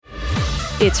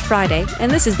It's Friday,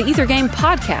 and this is the Ether Game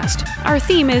Podcast. Our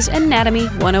theme is Anatomy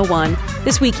 101.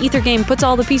 This week, Ether Game puts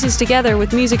all the pieces together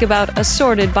with music about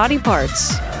assorted body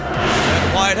parts. In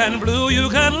white and blue, you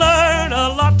can learn a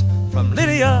lot from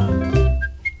Lydia.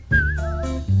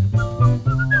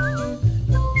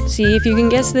 See if you can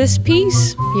guess this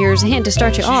piece. Here's a hint to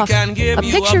start you off. A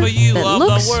picture that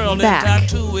looks back.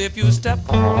 If you step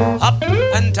up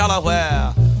and tell her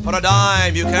where. For a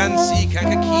dime, you can see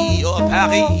Kankakee or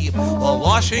Paris or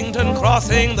Washington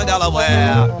crossing the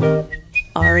Delaware.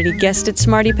 Already guessed it,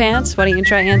 Smarty Pants? Why don't you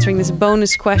try answering this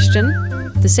bonus question?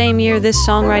 The same year this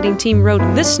songwriting team wrote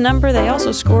this number, they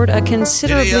also scored a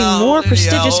considerably more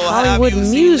prestigious Hollywood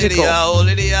musical.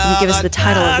 Can you give us the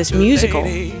title of this musical?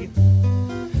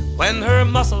 When her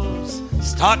muscles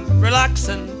start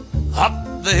relaxing, up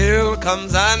the hill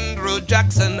comes Andrew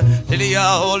Jackson. Lydia,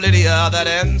 oh Lydia, that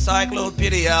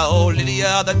encyclopedia. Oh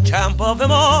Lydia, the champ of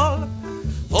them all.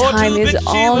 Time is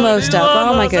almost up.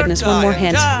 Oh my goodness, one more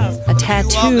hint. A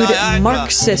tattooed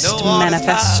Marxist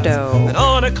manifesto. And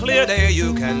on a clear day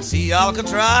you can see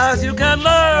Alcatraz. You can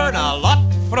learn a lot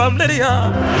from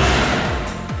Lydia.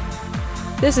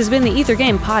 This has been the Ether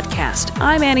Game Podcast.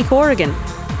 I'm Annie Corrigan.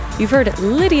 You've heard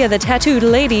Lydia the Tattooed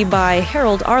Lady by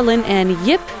Harold Arlen and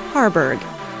Yip Harburg.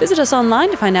 Visit us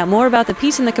online to find out more about the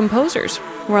piece and the composers.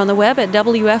 We're on the web at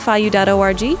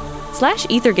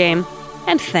wfiu.org/ethergame.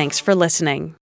 And thanks for listening.